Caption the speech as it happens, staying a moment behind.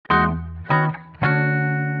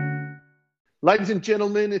Ladies and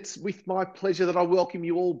gentlemen, it's with my pleasure that I welcome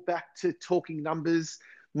you all back to Talking Numbers.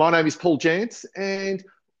 My name is Paul Jantz, and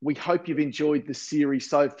we hope you've enjoyed the series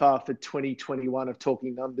so far for 2021 of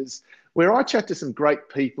Talking Numbers, where I chat to some great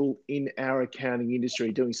people in our accounting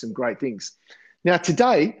industry doing some great things. Now,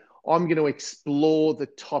 today, I'm going to explore the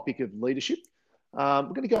topic of leadership. We're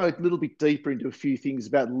going to go a little bit deeper into a few things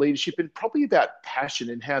about leadership and probably about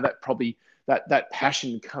passion and how that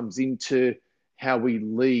passion comes into how we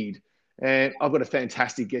lead. And I've got a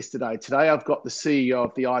fantastic guest today. Today, I've got the CEO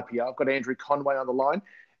of the IPO. I've got Andrew Conway on the line.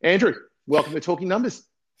 Andrew, welcome to Talking Numbers.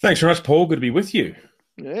 Thanks very much, Paul. Good to be with you.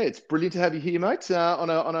 Yeah, it's brilliant to have you here, mate,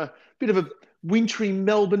 on a bit of a wintry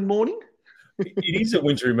Melbourne morning. It is a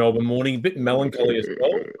wintry Melbourne morning, a bit melancholy as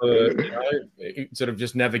well. Sort of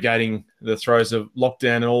just navigating the throes of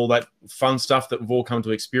lockdown and all that fun stuff that we've all come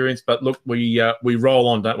to experience. But look, we roll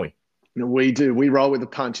on, don't we? We do. We roll with the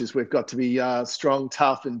punches. We've got to be strong,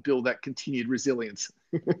 tough, and build that continued resilience.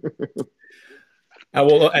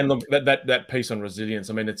 Well, and look, that piece on resilience.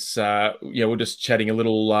 I mean, it's we're just chatting a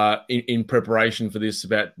little in preparation for this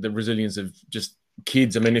about the resilience of just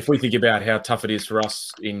kids. I mean, if we think about how tough it is for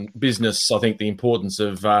us in business, I think the importance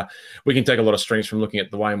of we can take a lot of strengths from looking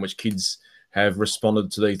at the way in which kids have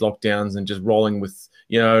responded to these lockdowns and just rolling with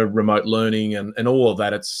remote learning and all of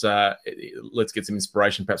that. It's let's get some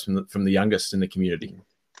inspiration perhaps from the youngest in the community.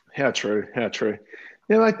 How true.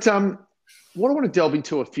 Mate, what I want to delve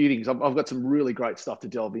into a few things. I've got some really great stuff to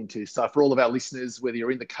delve into. So for all of our listeners, whether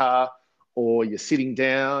you're in the car or you're sitting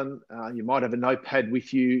down, you might have a notepad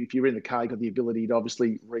with you. If you're in the car, you've got the ability to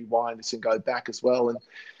obviously rewind this and go back as well. And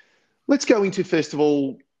let's go into, first of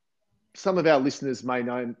all, some of our listeners may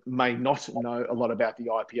not know a lot about the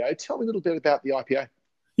IPO. Tell me a little bit about the IPO.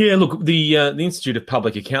 Yeah, look, the Institute of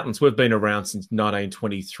Public Accountants, we've been around since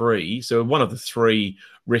 1923. So one of the three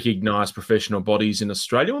recognised professional bodies in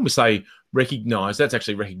Australia. When we say recognised, that's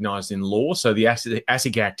actually recognised in law. So the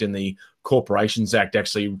ASIC Act and the Corporations Act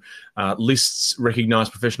actually lists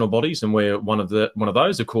recognised professional bodies, and we're one of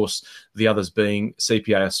those. Of course, the others being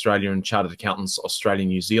CPA Australia and Chartered Accountants Australia,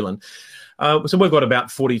 New Zealand. So we've got about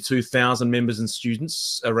 42,000 members and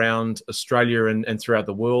students around Australia and throughout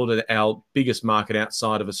the world. And our biggest market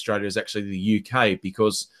outside of Australia is actually the UK,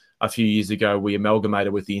 because a few years ago we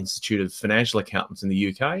amalgamated with the Institute of Financial Accountants in the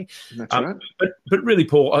UK. That's right. But really,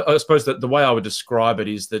 Paul, I suppose that the way I would describe it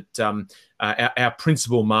is that our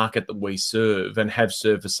principal market that we serve and have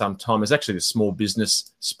served for some time is actually the small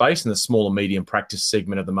business space and the small and medium practice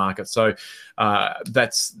segment of the market. So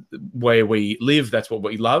that's where we live, that's what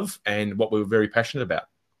we love, and what we're very passionate about.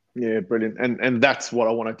 Yeah, brilliant. And that's what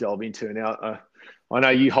I want to delve into now. I know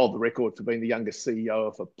you hold the record for being the youngest CEO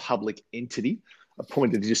of a public entity,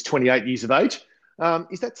 appointed at just 28 years of age.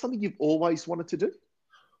 Is that something you've always wanted to do?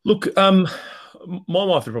 Look, my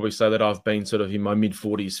wife would probably say that I've been sort of in my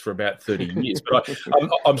mid-40s for about 30 years, but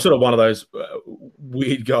I'm sort of one of those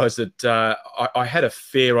weird guys that I had a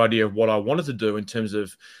fair idea of what I wanted to do in terms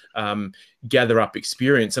of gather up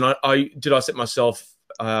experience. And I set my sights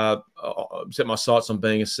on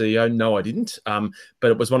being a CEO? No, I didn't.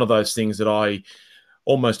 But it was one of those things that I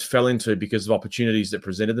almost fell into because of opportunities that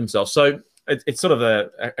presented themselves. So it's sort of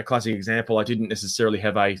a classic example. I didn't necessarily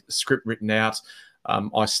have a script written out.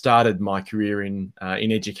 I started my career in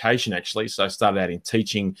education, actually. So I started out in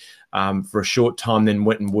teaching for a short time, then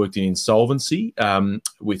went and worked in insolvency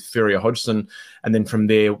with Ferrier Hodgson, and then from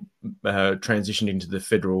there transitioned into the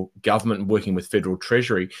federal government, working with Federal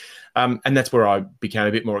Treasury. And that's where I became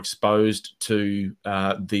a bit more exposed to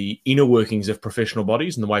the inner workings of professional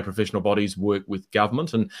bodies and the way professional bodies work with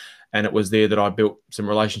government. And it was there that I built some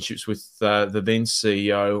relationships with the then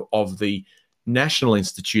CEO of the National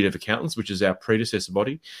Institute of Accountants, which is our predecessor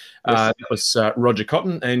body. Yes. That was Roger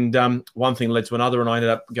Cotton, and one thing led to another, and I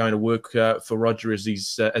ended up going to work for Roger as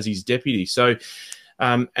his deputy. So,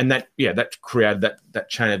 and that created that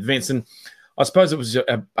chain of events, and I suppose it was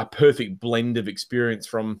a perfect blend of experience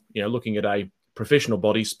from looking at a professional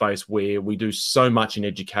body space where we do so much in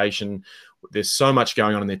education. There's so much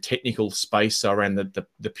going on in the technical space around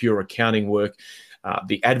the pure accounting work.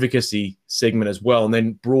 The advocacy segment as well, and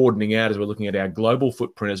then broadening out as we're looking at our global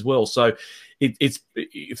footprint as well. So it's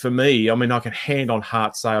for me, I mean, I can hand on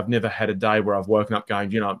heart say I've never had a day where I've woken up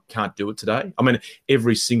going, I can't do it today. I mean,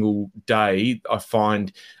 every single day I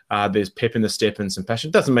find there's pep in the step and some passion.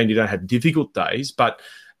 It doesn't mean you don't have difficult days, but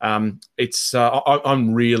I'm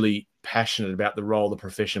really passionate about the role the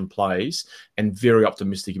profession plays and very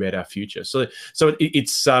optimistic about our future. So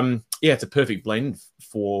it's a perfect blend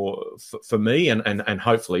for me and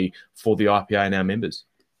hopefully for the IPA and our members.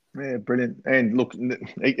 Yeah, brilliant. And look,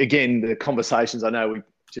 again, the conversations, I know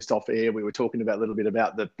just off air, we were talking about a little bit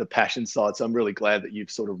about the passion side. So I'm really glad that you've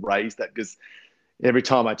sort of raised that, because every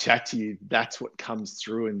time I chat to you, that's what comes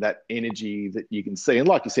through, and that energy that you can see. And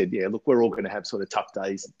like you said, yeah, look, we're all going to have sort of tough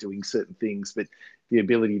days doing certain things, but the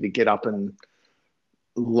ability to get up and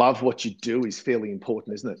love what you do is fairly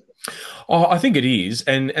important, isn't it? Oh, I think it is.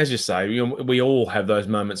 And as you say, we all have those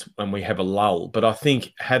moments when we have a lull. But I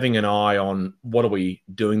think having an eye on what are we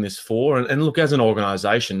doing this for? And look, as an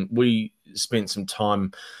organisation, we spent some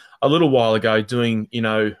time a little while ago doing,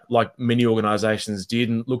 like many organisations did,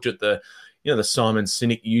 and looked at the Simon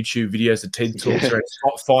Sinek YouTube videos, the TED Talks, around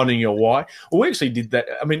finding your why. Well, we actually did that.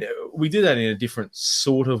 I mean, we did that in a different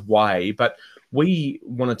sort of way, but we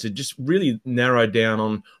wanted to just really narrow down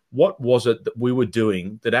on what was it that we were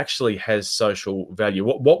doing that actually has social value.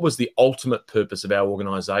 What was the ultimate purpose of our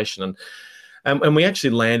organisation? And we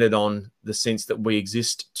actually landed on the sense that we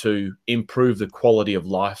exist to improve the quality of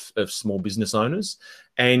life of small business owners.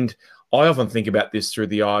 And I often think about this through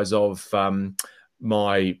the eyes of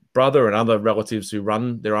my brother and other relatives who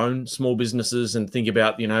run their own small businesses, and think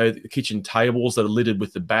about, the kitchen tables that are littered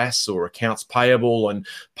with the BAS or accounts payable and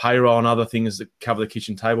payroll and other things that cover the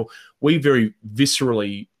kitchen table. We very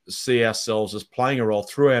viscerally see ourselves as playing a role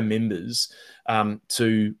through our members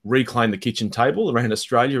to reclaim the kitchen table around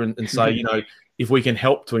Australia and say, if we can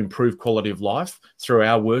help to improve quality of life through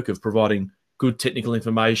our work of providing good technical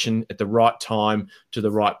information at the right time to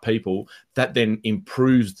the right people, that then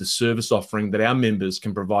improves the service offering that our members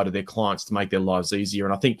can provide to their clients to make their lives easier.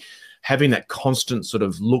 And I think having that constant sort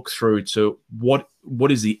of look through to what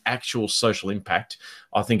is the actual social impact,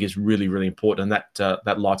 I think is really, really important, and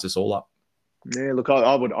that lights us all up. Yeah, look,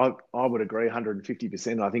 I would agree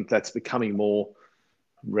 150%. I think that's becoming more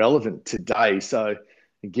relevant today. So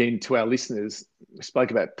again, to our listeners, we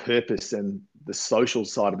spoke about purpose and the social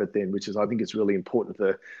side of it then, which is, I think it's really important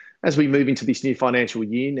as we move into this new financial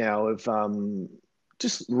year now, of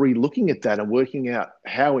just re-looking at that and working out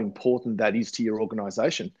how important that is to your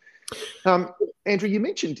organisation. Andrew, you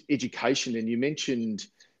mentioned education, and you mentioned,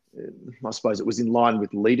 I suppose it was in line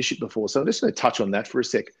with leadership before. So I'm just going to touch on that for a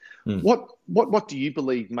sec. What do you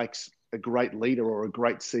believe makes a great leader or a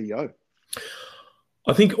great CEO?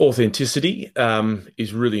 I think authenticity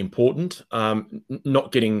is really important.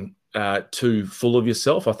 Not getting too full of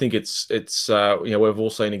yourself. I think it's we've all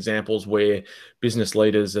seen examples where business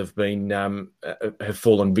leaders have been have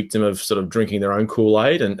fallen victim of sort of drinking their own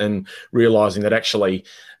Kool-Aid and realizing that actually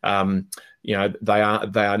they aren't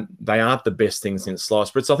the best things since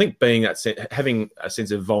sliced. But it's, I think, having a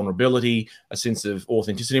sense of vulnerability, a sense of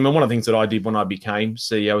authenticity. I mean, one of the things that I did when I became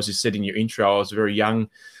CEO, as you said in your intro, I was very young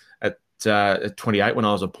at 28 when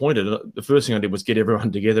I was appointed. The first thing I did was get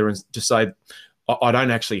everyone together and to say, I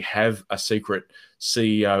don't actually have a secret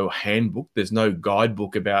CEO handbook. There's no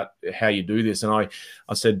guidebook about how you do this. And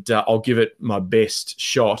I said, I'll give it my best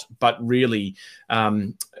shot, but really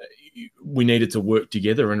we needed to work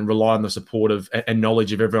together and rely on the support of and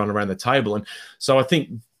knowledge of everyone around the table. And so I think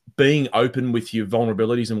being open with your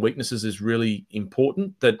vulnerabilities and weaknesses is really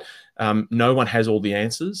important, that no one has all the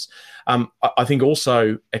answers. I think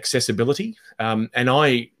also accessibility, and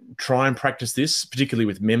I try and practice this, particularly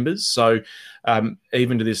with members. So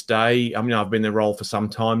even to this day, I mean, I've been in the role for some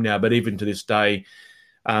time now, but even to this day,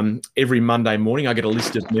 every Monday morning, I get a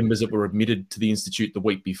list of members that were admitted to the Institute the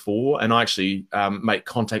week before, and I actually make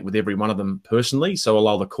contact with every one of them personally. So I'll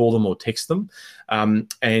either call them or text them.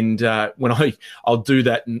 And when I'll do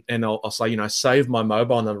that, and I'll say, save my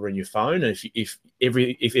mobile number in your phone. And if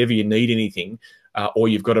ever you need anything, or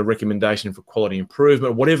you've got a recommendation for quality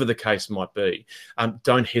improvement, whatever the case might be,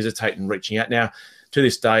 don't hesitate in reaching out. Now, to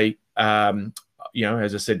this day,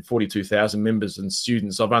 as I said, 42,000 members and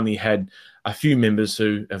students. I've only had a few members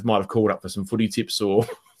who might have called up for some footy tips or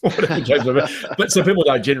whatever. But so people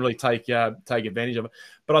don't generally take advantage of it.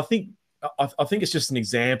 But I think it's just an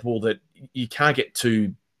example that you can't get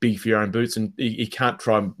too big for your own boots, and you can't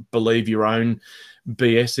try and believe your own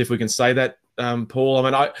BS, if we can say that, Paul.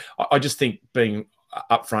 I mean, I just think being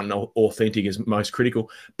upfront and authentic is most critical.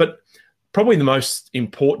 But probably the most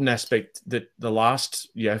important aspect that the last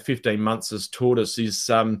 15 months has taught us is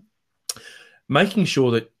making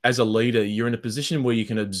sure that as a leader, you're in a position where you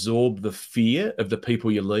can absorb the fear of the people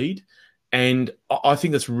you lead. And I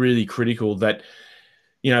think that's really critical, that,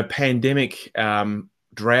 pandemic,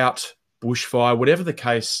 drought, bushfire, whatever the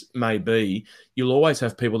case may be, you'll always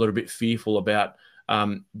have people that are a bit fearful about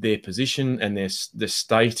their position and their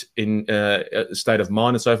state of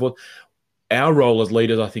mind and so forth. Our role as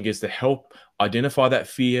leaders, I think, is to help identify that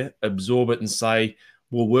fear, absorb it, and say,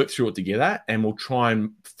 we'll work through it together and we'll try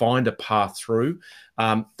and find a path through.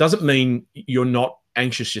 Doesn't mean you're not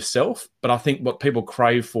anxious yourself, but I think what people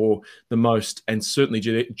crave for the most, and certainly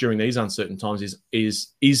during these uncertain times,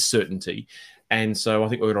 is certainty. And so I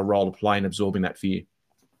think we've got a role to play in absorbing that fear.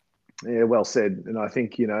 Yeah, well said. And I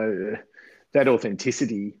think, that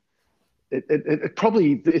authenticity, it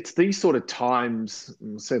probably, it's these sort of times,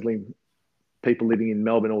 certainly people living in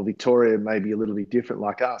Melbourne or Victoria may be a little bit different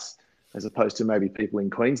like us, as opposed to maybe people in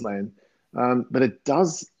Queensland. But it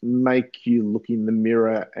does make you look in the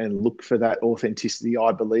mirror and look for that authenticity,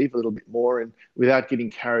 I believe, a little bit more, and without getting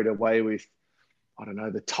carried away with, I don't know,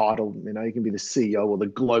 the title. You can be the CEO or the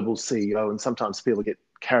global CEO, and sometimes people get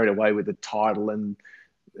carried away with the title and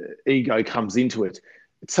ego comes into it.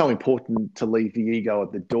 It's so important to leave the ego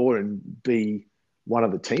at the door and be one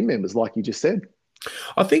of the team members, like you just said.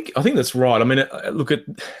 I think that's right. I mean, look, at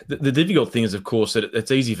the difficult thing is, of course, that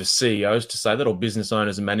it's easy for CEOs to say that, or business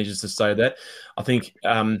owners and managers to say that. I think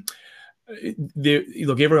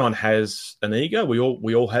look, everyone has an ego. We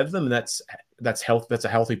all have them, and that's a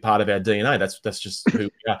healthy part of our DNA. That's just who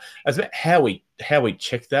we are. It's about how we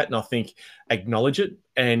check that, and I think acknowledge it.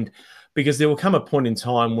 And because there will come a point in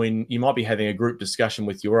time when you might be having a group discussion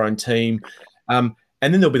with your own team,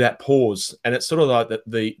 and then there'll be that pause, and it's sort of like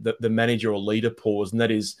the manager or leader pause, and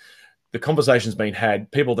that is the conversation's been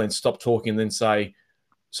had. People then stop talking and then say,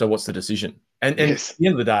 "So what's the decision?" And yes, at the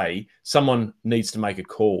end of the day, someone needs to make a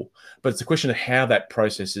call, but it's a question of how that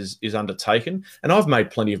process is undertaken. And I've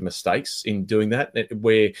made plenty of mistakes in doing that,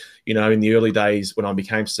 where, in the early days when I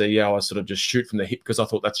became CEO, I sort of just shoot from the hip because I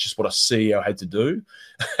thought that's just what a CEO had to do.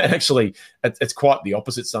 And actually, it's quite the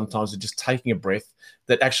opposite sometimes, of just taking a breath,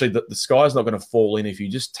 that actually the sky's not going to fall in if you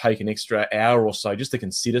just take an extra hour or so just to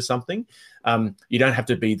consider something. You don't have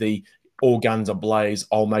to be the all guns ablaze,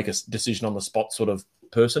 I'll make a decision on the spot sort of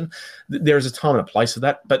person. There is a time and a place for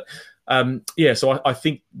that. But so I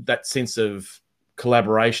think that sense of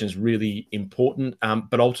collaboration is really important,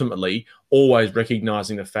 but ultimately always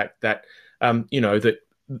recognizing the fact that,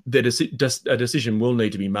 that a decision will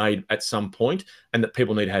need to be made at some point, and that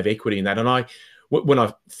people need to have equity in that. And when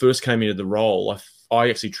I first came into the role, I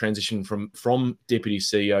actually transitioned from deputy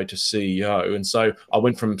CEO to CEO. And so I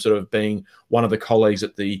went from sort of being one of the colleagues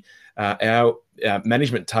at our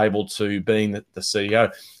management table to being the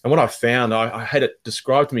CEO. And what I found, I had it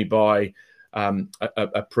described to me by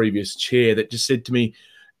a previous chair that just said to me,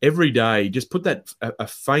 every day, just put that a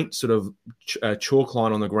faint sort of chalk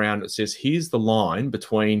line on the ground that says, here's the line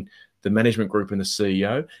between the management group and the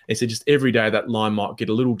CEO. And so just every day that line might get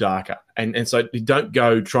a little darker. And so you don't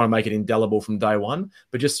go try and make it indelible from day one,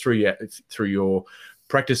 but just through your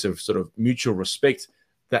practice of sort of mutual respect,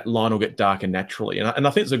 that line will get darker naturally. And I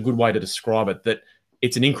think it's a good way to describe it, that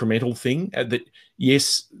it's an incremental thing, that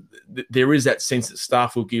yes, there is that sense that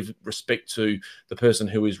staff will give respect to the person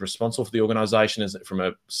who is responsible for the organisation as from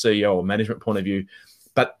a CEO or management point of view,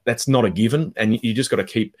 but that's not a given. And you just got to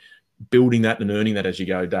keep building that and earning that as you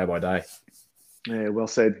go day by day. Yeah, well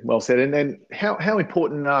said, well said. And then how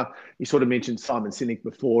important, you sort of mentioned Simon Sinek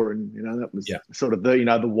before, and that was sort of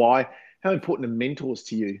the why. How important are mentors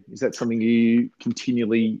to you? Is that something you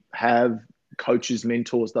continually have, coaches,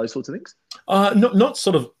 mentors, those sorts of things? Not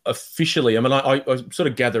sort of officially. I mean, I sort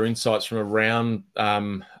of gather insights from around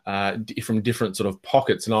from different sort of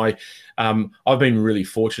pockets, and I've been really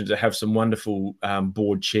fortunate to have some wonderful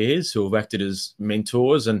board chairs who have acted as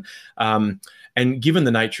mentors, and given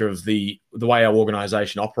the nature of the way our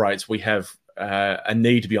organisation operates, we have a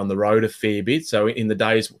need to be on the road a fair bit. So in the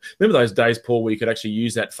days, remember those days, Paul, where you could actually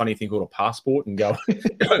use that funny thing called a passport and go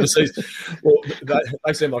overseas? Well,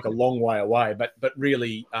 they seem like a long way away, but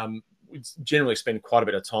really, we generally spend quite a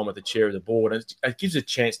bit of time with the chair of the board, and it gives a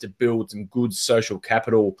chance to build some good social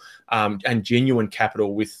capital and genuine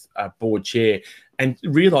capital with a board chair, and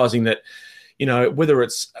realising that, whether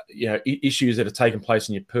it's issues that are taking place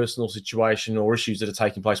in your personal situation or issues that are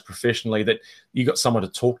taking place professionally, that you got someone to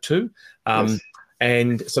talk to, yes.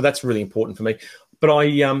 And so that's really important for me. But I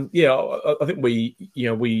think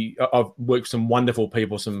I've worked with some wonderful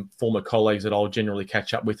people, some former colleagues that I'll generally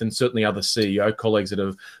catch up with, and certainly other CEO colleagues that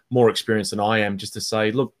have more experience than I am, just to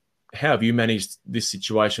say, look, how have you managed this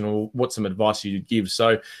situation, or what's some advice you'd give?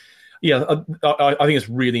 So, I think it's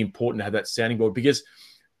really important to have that sounding board, because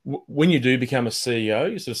when you do become a CEO,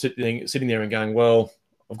 you're sort of sitting there and going, well,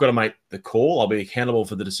 I've got to make the call. I'll be accountable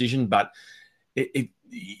for the decision, but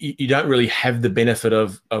you don't really have the benefit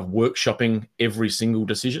of workshopping every single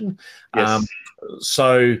decision. Yes.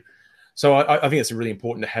 So I think it's really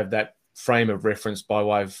important to have that frame of reference by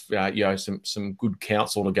way of some good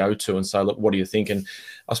counsel to go to and say, look, what do you think? And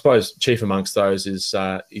I suppose chief amongst those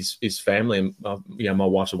is family, and my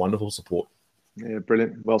wife's a wonderful support. Yeah,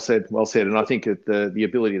 brilliant. Well said. Well said. And I think that the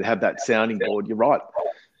ability to have that sounding board, you're right.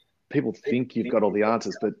 People think you've got all the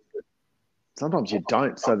answers, but sometimes you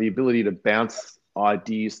don't. So the ability to bounce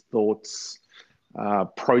ideas, thoughts,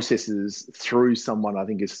 processes through someone, I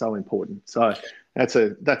think, is so important. So that's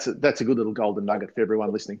a good little golden nugget for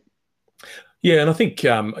everyone listening. Yeah, and I think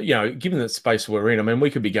given the space we're in, I mean,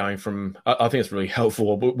 we could be going from. I think it's really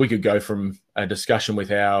helpful. We could go from a discussion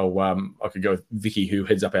with our. I could go with Vicky, who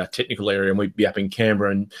heads up our technical area, and we'd be up in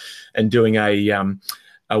Canberra and doing a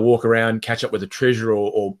walk around, catch up with the treasurer,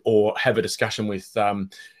 or have a discussion with a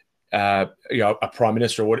prime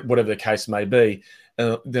minister or whatever the case may be.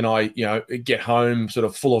 Then I get home sort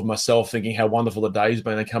of full of myself, thinking how wonderful the day's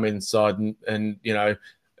been. I come inside and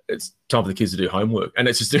it's time for the kids to do homework, and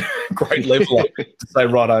it's just a great level to say,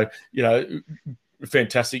 righto,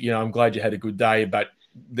 fantastic. I'm glad you had a good day, but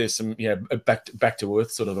there's some back to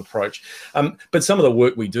earth sort of approach. But some of the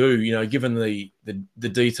work we do, given the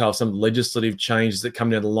detail, some legislative changes that come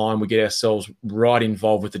down the line, we get ourselves right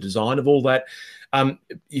involved with the design of all that.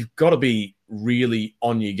 You've got to be really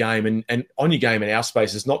on your game, and on your game in our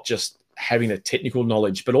space is not just having the technical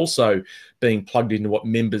knowledge, but also being plugged into what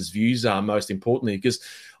members' views are, most importantly, because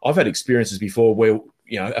I've had experiences before where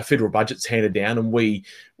a federal budget's handed down and we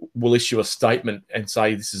will issue a statement and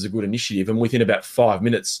say this is a good initiative, and within about 5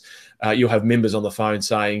 minutes you'll have members on the phone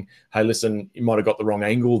saying, hey, listen, you might have got the wrong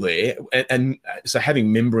angle there. And so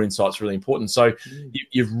having member insight is really important. So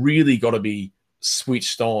you've really got to be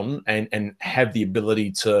switched on and have the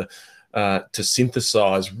ability to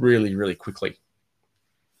synthesize really, really quickly.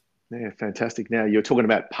 Yeah, fantastic. Now, you were talking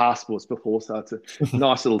about passports before, so it's a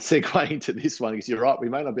nice little segue into this one, because you're right, we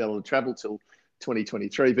may not be able to travel till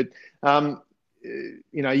 2023, but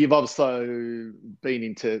you've also been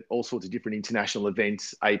into all sorts of different international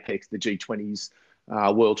events, APEX, the G20s,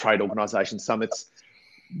 World Trade Organization summits.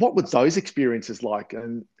 What were those experiences like,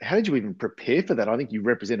 and how did you even prepare for that? I think you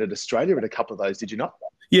represented Australia at a couple of those, did you not?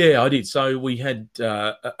 Yeah, I did. So we had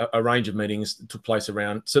a range of meetings that took place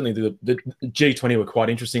around, certainly the G20 were quite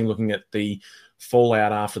interesting, looking at the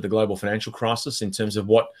fallout after the global financial crisis in terms of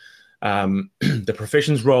what the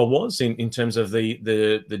profession's role was in terms of the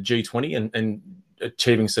G20 and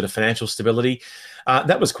achieving sort of financial stability.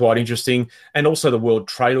 That was quite interesting. And also the World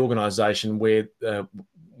Trade Organization, where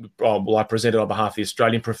I presented on behalf of the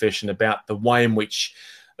Australian profession about the way in which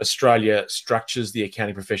Australia structures the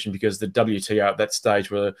accounting profession, because the WTO at that stage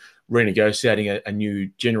were renegotiating a new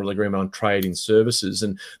general agreement on trade in services,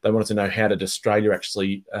 and they wanted to know how did Australia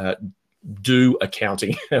actually do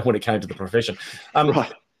accounting when it came to the profession.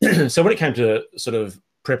 Right. So when it came to sort of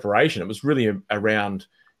preparation, it was really around,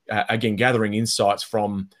 again, gathering insights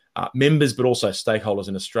from members, but also stakeholders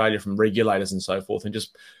in Australia, from regulators and so forth, and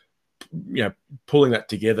just pulling that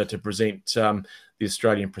together to present the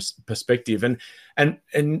Australian perspective.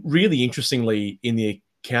 And really interestingly, in the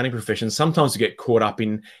accounting profession, sometimes we get caught up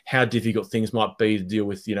in how difficult things might be to deal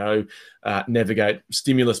with, navigate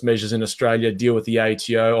stimulus measures in Australia, deal with the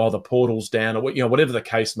ATO, or the portal's down, or whatever the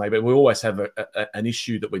case may be. We always have an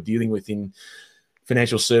issue that we're dealing with in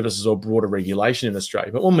financial services or broader regulation in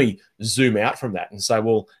Australia. But when we zoom out from that and say,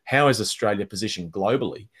 well, how is Australia positioned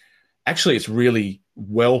globally? Actually, it's really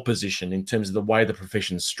well positioned in terms of the way the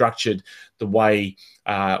profession is structured, the way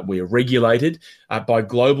we're regulated. By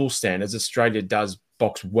global standards, Australia does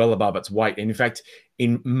box well above its weight. And in fact,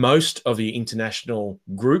 in most of the international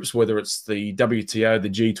groups, whether it's the WTO, the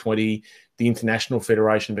G20, the International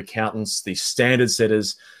Federation of Accountants, the standard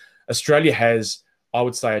setters, Australia has, I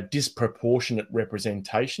would say, a disproportionate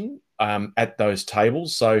representation at those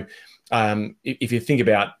tables. So if you think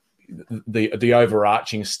about the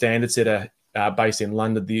overarching standard setter based in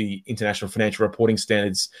London, the International Financial Reporting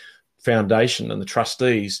Standards Foundation, and the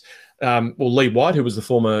trustees, Lee White, who was the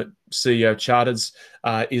former CEO of Charters,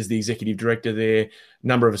 is the executive director there.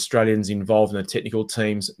 Number of Australians involved in the technical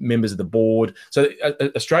teams, members of the board. So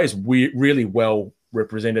Australia's really well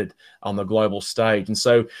represented on the global stage. And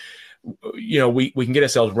so, we can get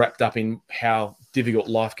ourselves wrapped up in how difficult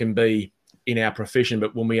life can be in our profession,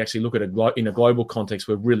 but when we actually look at in a global context,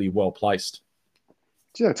 we're really well placed.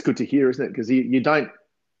 Yeah, it's good to hear, isn't it? Because you don't.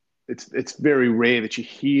 It's very rare that you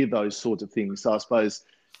hear those sorts of things. So I suppose,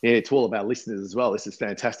 yeah, it's all about listeners as well. This is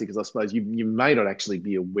fantastic, because I suppose you may not actually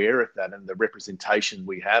be aware of that and the representation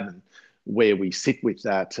we have and where we sit with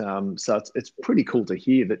that. So it's pretty cool to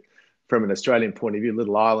hear that from an Australian point of view,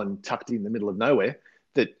 little island tucked in the middle of nowhere,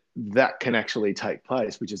 that can actually take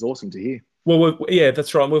place, which is awesome to hear. Well, yeah,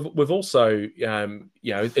 that's right. We've also,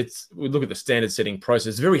 we look at the standard setting process.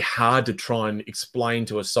 It's very hard to try and explain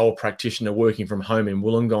to a sole practitioner working from home in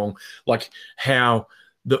Wollongong, like how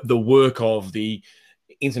the work of the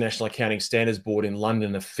International Accounting Standards Board in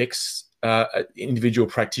London affects individual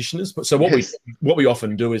practitioners. So what we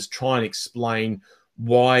often do is try and explain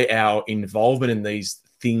why our involvement in these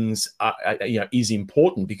things is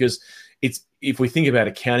important, because if we think about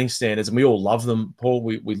accounting standards, and we all love them, Paul,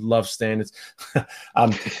 we love standards,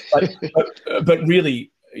 but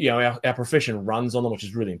really, our profession runs on them, which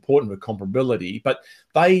is really important for comparability. But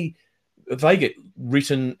they get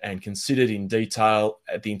written and considered in detail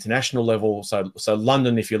at the international level. So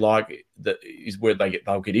London, if you like, that is where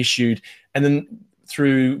they'll get issued, and then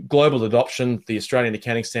through global adoption, the Australian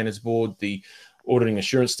Accounting Standards Board, the Auditing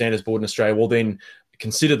Assurance Standards Board in Australia will then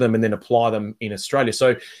consider them and then apply them in Australia.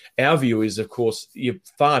 So our view is, of course, you're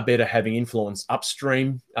far better having influence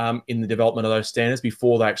upstream in the development of those standards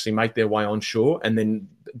before they actually make their way onshore, and then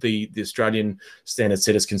the Australian standard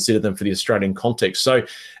setters consider them for the Australian context. So,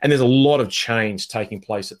 and there's a lot of change taking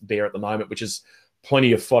place there at the moment, which is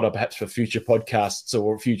plenty of fodder perhaps for future podcasts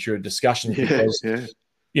or future discussions, because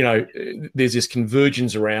there's this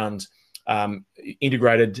convergence around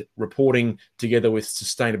integrated reporting together with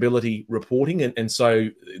sustainability reporting, and so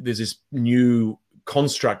there's this new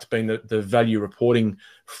construct being the value reporting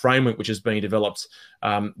framework, which is being developed,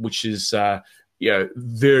 which is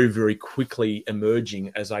very, very quickly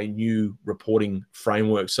emerging as a new reporting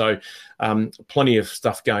framework. So plenty of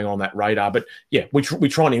stuff going on that radar, but we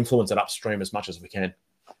try and influence it upstream as much as we can.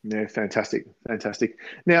 Yeah, fantastic.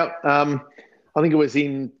 Now, I think it was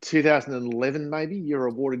in 2011, maybe, you were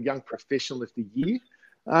awarded Young Professional of the Year.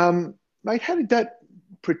 Mate, how did that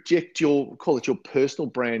project your personal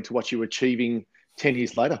brand to what you were achieving 10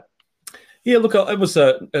 years later? Yeah, look, it was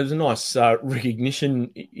a nice recognition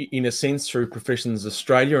in a sense through Professions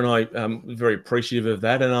Australia, and I was very appreciative of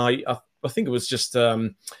that. And I think it was just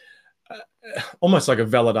almost like a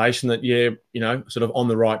validation that sort of on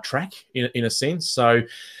the right track in a sense. So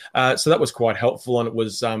that was quite helpful, and it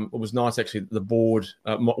was nice actually. The board,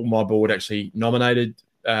 my board, actually nominated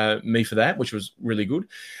me for that, which was really good.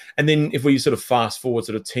 And then if we sort of fast forward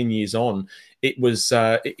sort of 10 years on, it was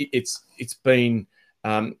it's been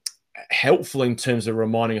helpful in terms of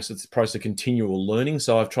reminding us it's a process of continual learning.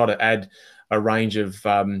 So I've tried to add a range of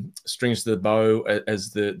strings to the bow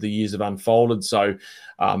as the years have unfolded. So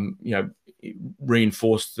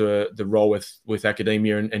reinforced the role with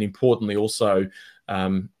academia, and importantly also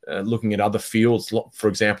looking at other fields, for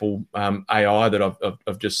example, AI that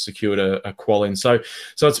I've just secured a qual in. So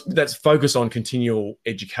that's focus on continual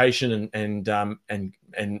education and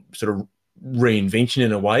sort of reinvention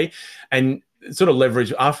in a way, and sort of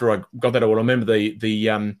leverage. After I got that award, I remember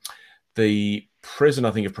the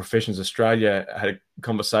president, I think, of Professions Australia had a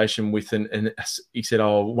conversation with, and he said,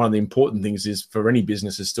 one of the important things is for any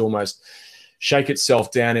business is to almost shake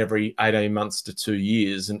itself down every 18 months to 2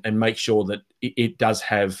 years and make sure that it does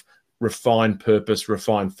have refined purpose,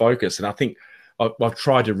 refined focus. And I think I've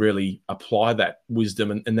tried to really apply that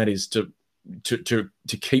wisdom, and that is to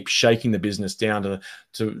keep shaking the business down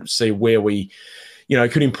to see where we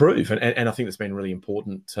could improve, and I think that's been a really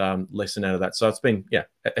important lesson out of that. So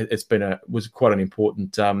was quite an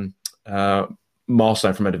important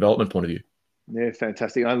milestone from a development point of view. Yeah,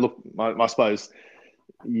 fantastic. And look, I suppose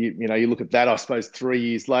you look at that. I suppose 3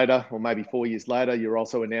 years later, or maybe 4 years later, you're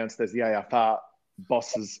also announced as the AFR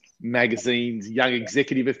Bosses Magazine's Young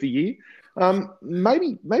Executive of the Year.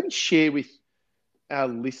 Maybe share with our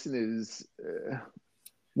listeners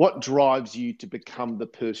what drives you to become the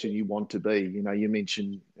person you want to be. You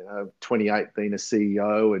mentioned 28 being a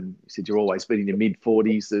CEO, and you said you're always been in your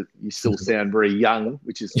mid-40s. That you still sound very young,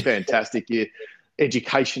 which is fantastic.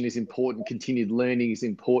 Education is important. Continued learning is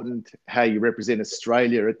important. How you represent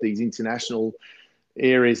Australia at these international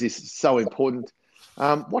areas is so important.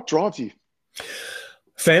 What drives you?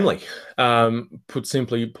 Family, put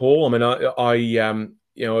simply, Paul. I mean,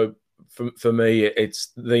 for me, it's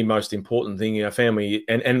the most important thing in our family,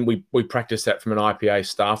 and we practice that from an IPA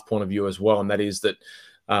staff point of view as well. And that is that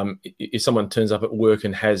if someone turns up at work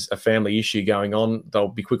and has a family issue going on, they'll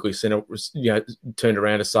be quickly turned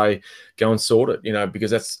around to say, go and sort it,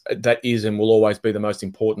 because that is and will always be the most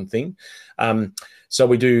important thing. So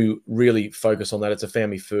we do really focus on that. It's a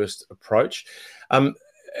family first approach.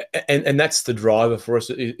 And that's the driver for us,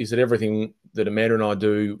 is that everything that Amanda and I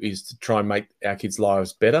do is to try and make our kids'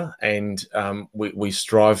 lives better, and we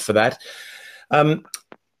strive for that. And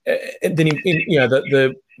then,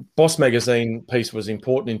 the Boss Magazine piece was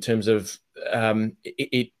important in terms of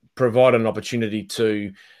it provided an opportunity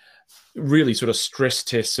to really sort of stress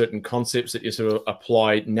test certain concepts that you sort of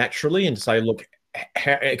apply naturally, and say, look,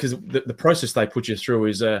 because the process they put you through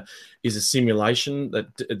is a simulation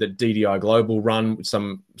that DDI Global run, which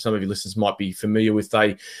some of your listeners might be familiar with.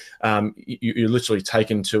 You're literally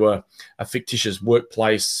taken to a fictitious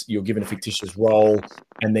workplace, you're given a fictitious role,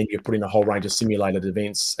 and then you're put in a whole range of simulated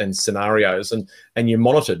events and scenarios, and you're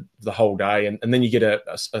monitored the whole day, and then you get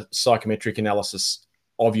a psychometric analysis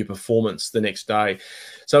of your performance the next day.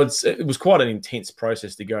 So it was quite an intense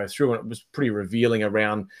process to go through, and it was pretty revealing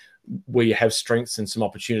around where you have strengths and some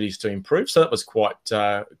opportunities to improve. So that was quite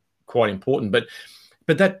important. But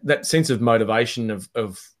that sense of motivation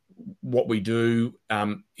of what we do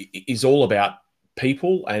is all about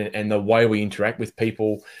people and the way we interact with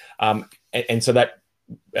people. And so that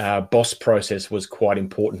boss process was quite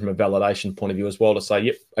important from a validation point of view as well, to say,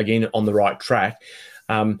 yep, again, on the right track.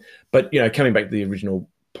 But, coming back to the original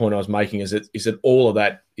point I was making is that all of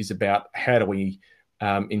that is about how do we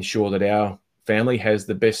ensure that our family has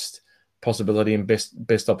the best possibility and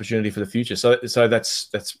best opportunity for the future. So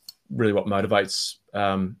that's really what motivates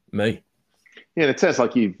me. Yeah, and it sounds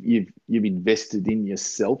like you've invested in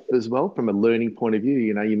yourself as well from a learning point of view.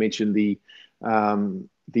 You mentioned the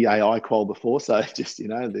AI qual before, so just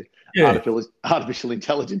the artificial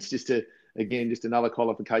intelligence, just another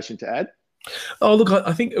qualification to add. Oh, look,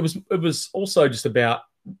 I think it was also just about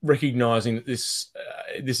recognizing that this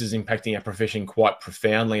is impacting our profession quite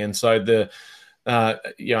profoundly, and so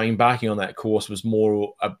embarking on that course was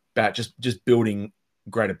more about just building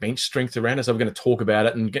greater bench strength around us. So we're going to talk about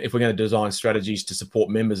it, and if we're going to design strategies to support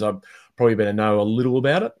members, I'd probably better know a little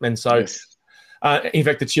about it. And so, yes. In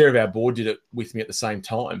fact, the chair of our board did it with me at the same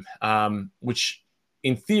time, which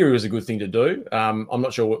in theory was a good thing to do. I'm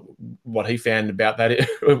not sure what he found about that,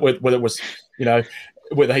 whether it was,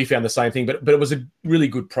 whether he found the same thing, but it was a really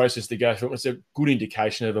good process to go through. It was a good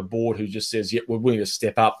indication of a board who just says, yeah, we're willing to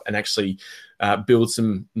step up and actually build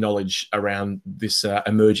some knowledge around this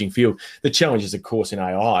emerging field. The challenge is, of course, in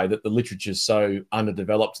AI that the literature is so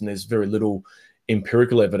underdeveloped and there's very little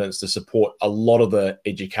empirical evidence to support a lot of the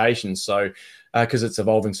education. So, because it's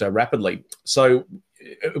evolving so rapidly. So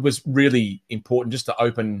it was really important just to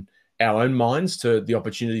open our own minds to the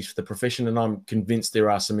opportunities for the profession. And I'm convinced there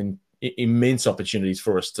are some immense opportunities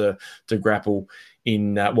for us to grapple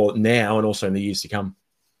in, now and also in the years to come.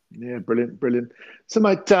 Yeah, brilliant. So,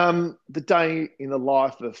 mate, the day in the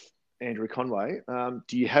life of Andrew Conway,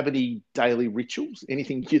 do you have any daily rituals?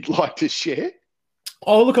 Anything you'd like to share?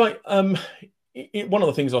 Oh, look, one of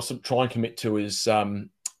the things I sort of try and commit to is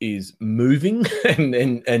moving,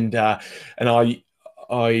 and I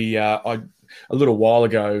a little while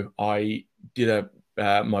ago I did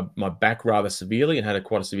my back rather severely and had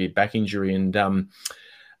quite a severe back injury, and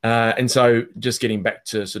so just getting back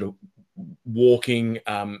to sort of walking,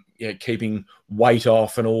 keeping weight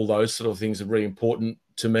off, and all those sort of things are really important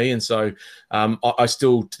to me. And so I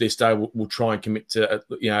still to this day will try and commit to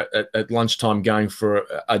at lunchtime going for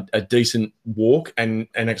a decent walk and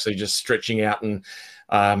actually just stretching out and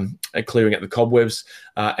clearing out the cobwebs,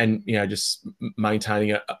 and just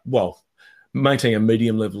maintaining a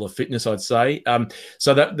medium level of fitness, I'd say.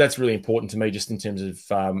 So that's really important to me, just in terms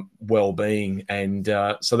of well-being, and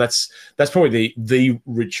so that's probably the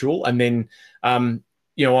ritual. And then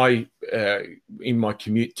I in my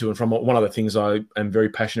commute to and from, one of the things I am very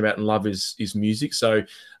passionate about and love is music. So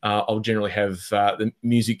I'll generally have the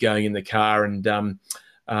music going in the car, and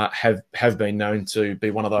have been known to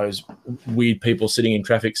be one of those weird people sitting in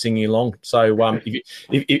traffic singing along. So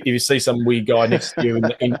if you see some weird guy next to you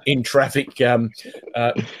in traffic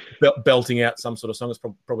belting out some sort of song, it's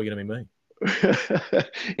probably going to be me.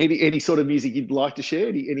 any sort of music you'd like to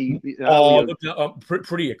share?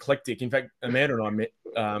 Pretty eclectic. In fact, Amanda and I met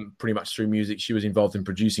pretty much through music. She was involved in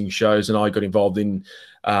producing shows, and I got involved in.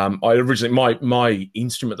 I originally my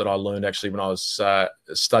instrument that I learned actually when I was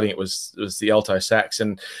studying it was the alto sax,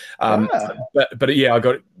 and but yeah, I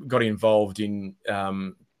got involved in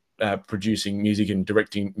producing music and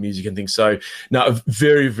directing music and things. So no, a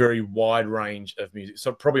very, very wide range of music.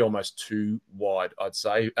 So probably almost too wide, I'd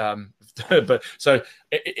say. But so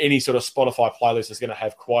any sort of Spotify playlist is going to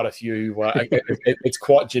have quite a few. It's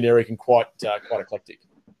quite generic and quite eclectic.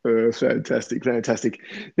 Fantastic.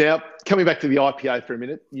 Now, coming back to the IPA for a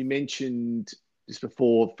minute, you mentioned just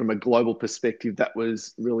before, from a global perspective, that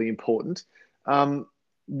was really important.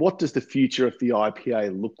 What does the future of the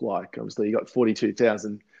IPA look like? Obviously, you've got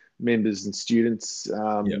 42,000 members and students.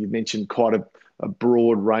 You mentioned quite a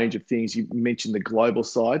broad range of things. You mentioned the global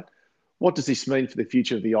side. What does this mean for the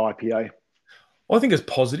future of the IPA? I think it's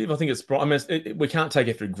positive. I think it's. I mean, we can't take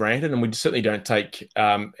it for granted, and we certainly don't take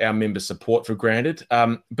our member support for granted.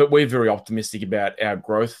 But we're very optimistic about our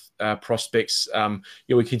growth prospects.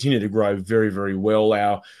 We continue to grow very, very well.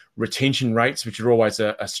 Our retention rates, which are always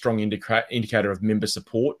a strong indicator of member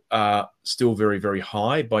support, are still very, very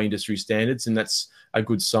high by industry standards, and that's a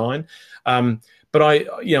good sign. But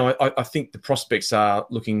I think the prospects are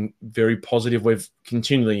looking very positive. We've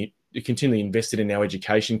continually invested in our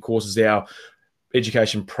education courses. Our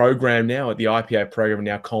education program now, the IPA program,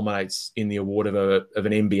 now culminates in the award of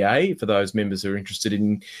an MBA for those members who are interested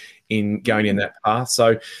in going in that path.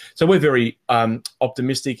 So we're very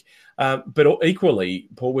optimistic. But equally,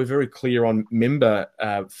 Paul, we're very clear on member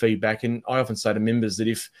feedback. And I often say to members that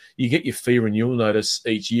if you get your fee renewal notice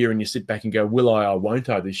each year and you sit back and go, will I or won't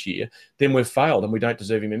I this year, then we've failed and we don't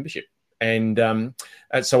deserve your membership. And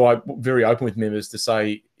so I'm very open with members to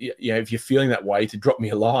say, if you're feeling that way, to drop me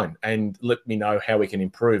a line and let me know how we can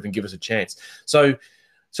improve and give us a chance. So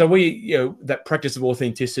we, that practice of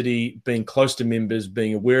authenticity, being close to members,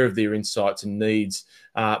 being aware of their insights and needs,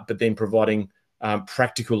 but then providing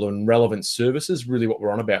practical and relevant services, really what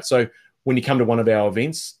we're on about. So when you come to one of our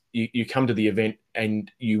events, you come to the event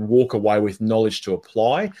and you walk away with knowledge to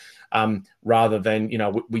apply, rather than,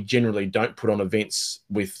 we generally don't put on events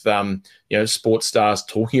with, sports stars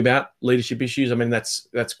talking about leadership issues. I mean, that's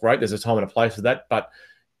great. There's a time and a place for that, but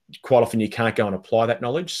quite often you can't go and apply that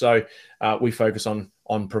knowledge. So we focus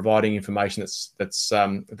on providing information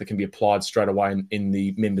that can be applied straight away in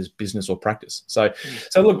the member's business or practice. So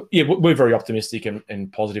look, we're very optimistic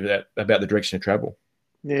and positive about the direction of travel.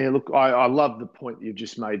 Yeah, look, I love the point you've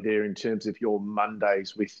just made there in terms of your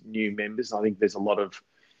Mondays with new members. I think there's a lot of,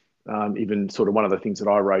 even sort of one of the things that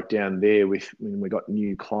I wrote down there with when we got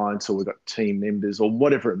new clients or we've got team members or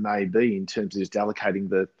whatever it may be, in terms of just allocating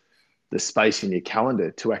the space in your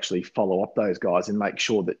calendar to actually follow up those guys and make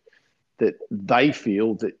sure that they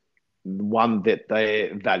feel that, one, that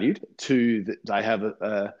they're valued, two, that they have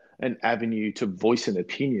an avenue to voice an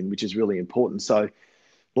opinion, which is really important. So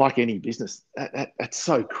like any business, it's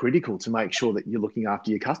so critical to make sure that you're looking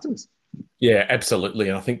after your customers. Yeah, absolutely.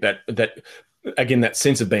 And I think that again, that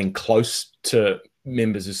sense of being close to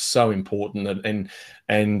members is so important.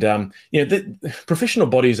 And the professional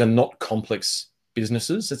bodies are not complex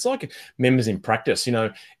businesses. It's like members in practice.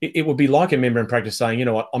 It would be like a member in practice saying, you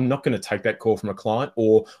know what, I'm not going to take that call from a client,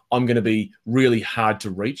 or I'm going to be really hard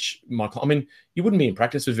to reach my client. I mean, you wouldn't be in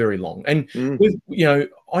practice for very long. And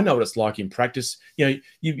I know what it's like in practice. You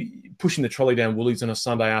pushing the trolley down Woolies on a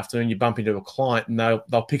Sunday afternoon, you bump into a client and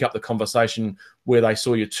they'll pick up the conversation where they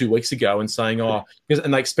saw you 2 weeks ago and saying,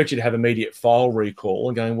 and they expect you to have immediate file recall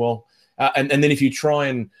and going, well, and then if you try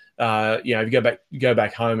and if you go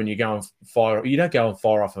back home and you don't go and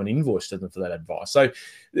fire off an invoice to them for that advice. So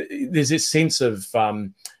there's this sense of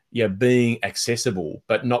being accessible,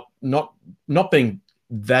 but not being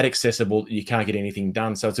that accessible that you can't get anything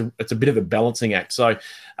done. So it's a bit of a balancing act. So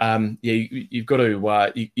you've got to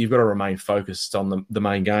remain focused on the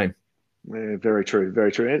main game. Yeah, very true,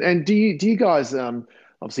 very true. And do you guys,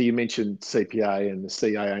 obviously you mentioned CPA and the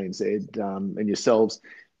CAANZ and yourselves.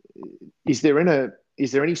 Is there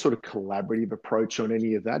any sort of collaborative approach on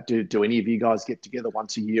any of that? Do any of you guys get together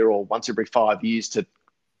once a year or once every 5 years to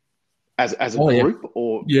as a group?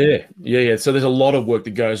 Or So there's a lot of work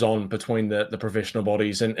that goes on between the professional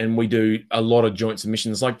bodies, and we do a lot of joint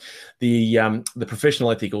submissions, like the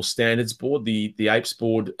Professional Ethical Standards Board, the APES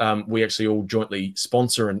board. We actually all jointly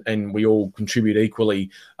sponsor and we all contribute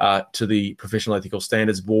equally to the Professional Ethical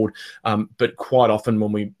Standards Board. But quite often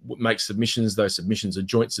when we make submissions, those submissions are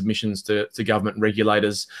joint submissions to government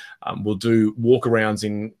regulators. We'll do walkarounds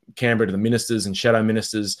in Canberra to the ministers and shadow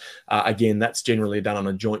ministers. Again, that's generally done on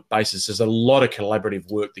a joint basis. There's a lot of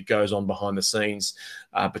collaborative work that goes on behind the scenes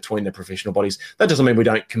between the professional bodies. That doesn't mean we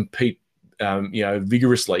don't compete,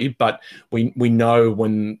 vigorously, but we know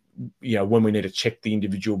when we need to check the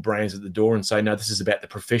individual brands at the door and say, no, this is about the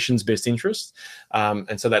profession's best interest.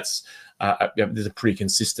 And so that's there's a pretty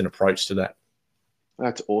consistent approach to that.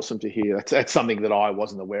 That's awesome to hear. That's something that I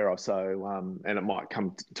wasn't aware of. So, and it might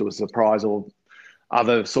come to a surprise, or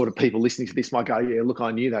other sort of people listening to this might go, yeah, look,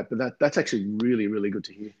 I knew that, but that's actually really, really good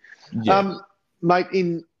to hear. Yeah. Mate,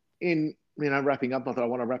 in wrapping up, not that I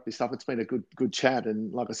want to wrap this up, it's been a good chat.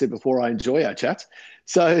 And like I said before, I enjoy our chats.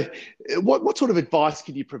 So what sort of advice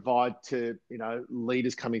could you provide to,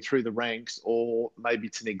 leaders coming through the ranks, or maybe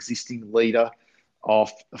it's an existing leader of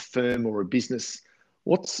a firm or a business?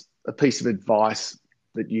 What's a piece of advice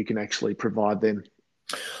that you can actually provide them?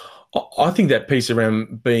 I think that piece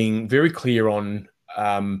around being very clear on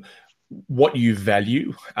what you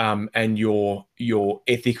value, and your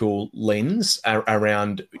ethical lens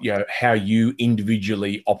around how you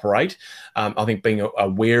individually operate. I think being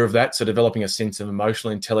aware of that, so developing a sense of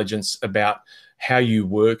emotional intelligence about how you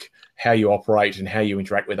work, how you operate, and how you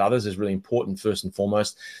interact with others is really important first and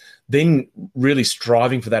foremost. Then really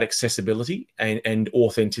striving for that accessibility and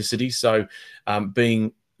authenticity. So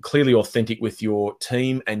being clearly authentic with your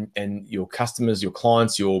team and your customers, your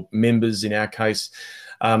clients, your members in our case,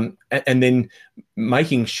 and then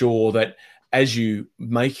making sure that as you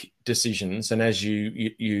make decisions and as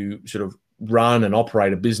you sort of run and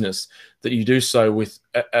operate a business, that you do so with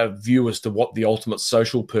a view as to what the ultimate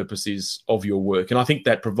social purpose is of your work. And I think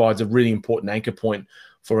that provides a really important anchor point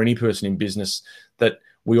for any person in business, that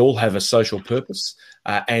we all have a social purpose,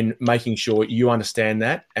 and making sure you understand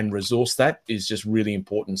that and resource that is just really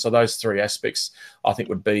important. So those three aspects, I think,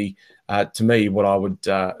 would be, to me, what I would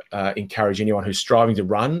encourage anyone who's striving to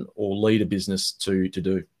run or lead a business to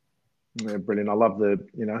do. Yeah, brilliant. I love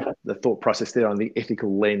the thought process there on the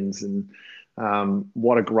ethical lens, and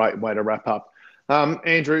what a great way to wrap up.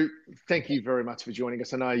 Andrew, thank you very much for joining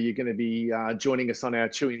us. I know you're going to be joining us on our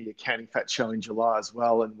Chewing the Accounting Fat show in July as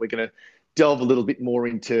well, and we're going to delve a little bit more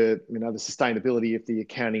into the sustainability of the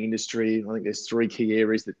accounting industry. I think there's three key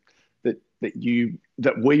areas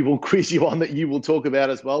that we will quiz you on, that you will talk about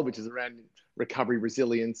as well, which is around recovery,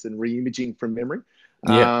 resilience, and re-imaging from memory.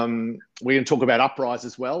 Yeah. We're going to talk about Uprise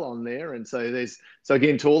as well on there. And so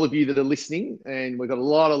again, to all of you that are listening, and we've got a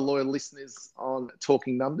lot of loyal listeners on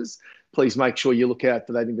Talking Numbers, please make sure you look out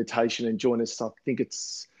for that invitation and join us. I think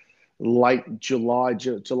it's late July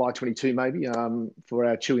 22 maybe, for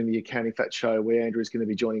our Chewing the Accounting Fat show, where Andrew is going to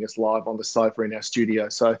be joining us live on the sofa in our studio.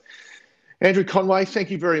 So Andrew Conway, thank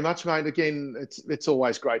you very much, mate. Again, it's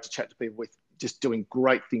always great to chat to people with just doing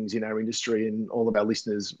great things in our industry, and all of our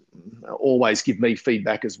listeners always give me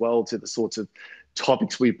feedback as well to the sorts of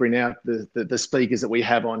topics we bring out, the speakers that we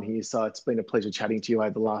have on here. So it's been a pleasure chatting to you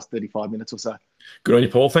over the last 35 minutes or so. Good on you,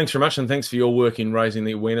 Paul. Thanks very much, and thanks for your work in raising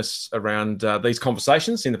the awareness around these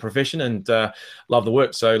conversations in the profession, and love the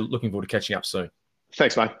work. So looking forward to catching up soon.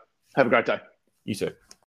 Thanks, mate. Have a great day. You too.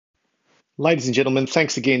 Ladies and gentlemen,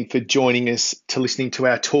 thanks again for joining us to listening to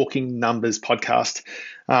our Talking Numbers podcast.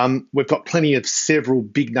 We've got plenty of several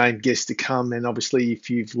big name guests to come, and obviously if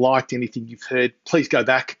you've liked anything you've heard, please go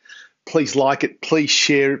back, please like it, please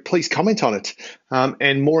share it, please comment on it.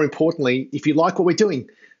 And more importantly, if you like what we're doing,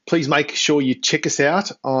 please make sure you check us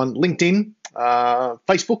out on LinkedIn,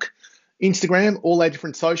 Facebook, Instagram, all our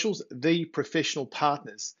different socials, The Professional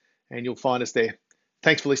Partners, and you'll find us there.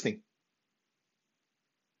 Thanks for listening.